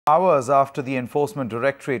Hours after the Enforcement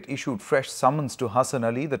Directorate issued fresh summons to Hasan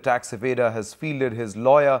Ali, the tax evader has fielded his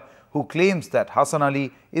lawyer who claims that Hasan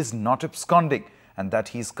Ali is not absconding and that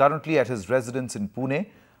he is currently at his residence in Pune.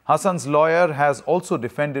 Hasan's lawyer has also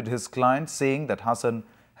defended his client, saying that Hasan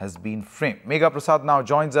has been framed. Megha Prasad now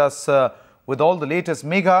joins us with all the latest.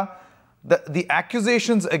 Megha, the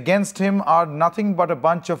accusations against him are nothing but a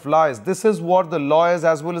bunch of lies. This is what the lawyers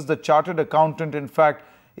as well as the chartered accountant, in fact,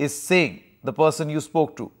 is saying. The person you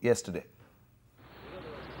spoke to yesterday.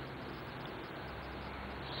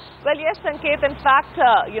 Well, yes, Sanket. In fact,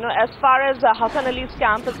 as far as Hasan Ali's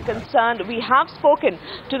camp is concerned, we have spoken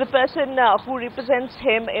to the person who represents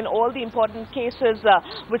him in all the important cases,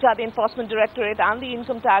 which are the Enforcement Directorate and the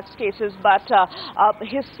income tax cases. But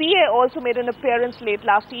his CA also made an appearance late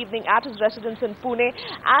last evening at his residence in Pune.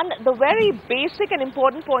 And the very basic and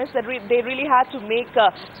important points that they really had to make,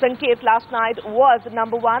 Sanket, last night was,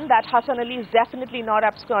 number one, that Hasan Ali is definitely not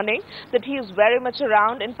absconding, that he is very much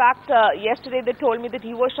around. In fact, yesterday they told me that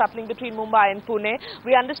he was between Mumbai and Pune.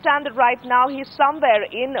 We understand that right now he's somewhere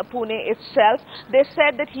in Pune itself. They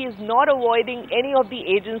said that he is not avoiding any of the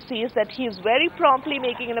agencies, that he is very promptly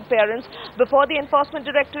making an appearance before the Enforcement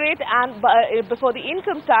Directorate and before the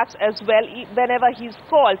income tax as well, whenever he's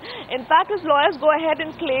called. In fact, his lawyers go ahead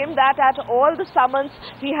and claim that at all the summons,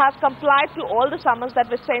 he has complied to all the summons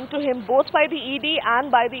that were sent to him, both by the ED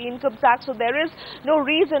and by the income tax. So there is no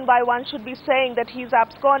reason why one should be saying that he's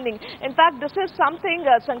absconding. In fact, this is something,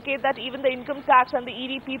 that even the income tax and the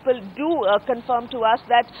ED people do confirm to us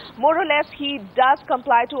that more or less he does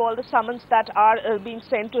comply to all the summons that are being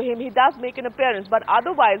sent to him. He does make an appearance, but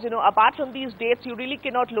otherwise, apart from these dates, you really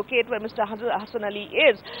cannot locate where Mr. Hasan Ali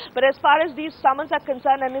is. But as far as these summons are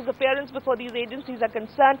concerned and his appearance before these agencies are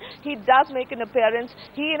concerned, he does make an appearance.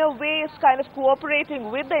 He, in a way, is kind of cooperating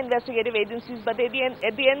with the investigative agencies, but at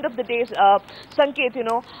the end of the day, Sanket,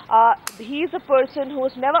 he is a person who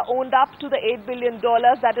has never owned up to the $8 billion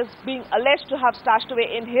that is being alleged to have stashed away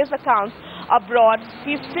in his accounts abroad.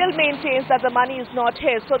 He still maintains that the money is not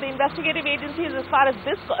his. So the investigative agencies, as far as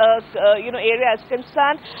this area is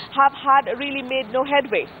concerned, have really made no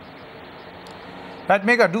headway. Right,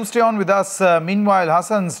 Megha, do stay on with us. Meanwhile,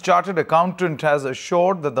 Hasan's chartered accountant has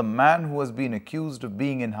assured that the man who has been accused of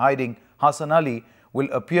being in hiding, Hasan Ali, will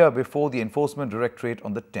appear before the Enforcement Directorate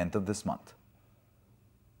on the 10th of this month.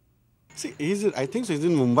 See, I think so he's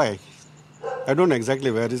in Mumbai. I don't know exactly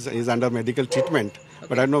where he's under medical treatment, okay,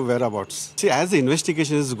 but I know whereabouts. See, as the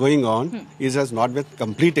investigation is going on, it has not been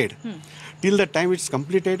completed. Till the time it's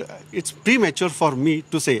completed, it's premature for me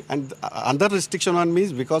to say. And another restriction on me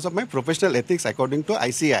is because of my professional ethics according to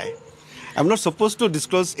ICI. I'm not supposed to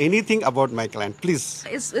disclose anything about my client, please.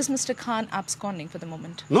 Is Mr. Khan absconding for the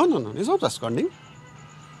moment? No, he's not absconding.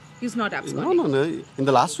 He's not absconding? No. In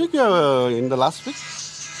the last week,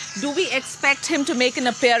 Do we expect him to make an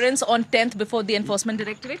appearance on 10th before the Enforcement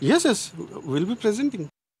Directorate? Yes, we'll be presenting.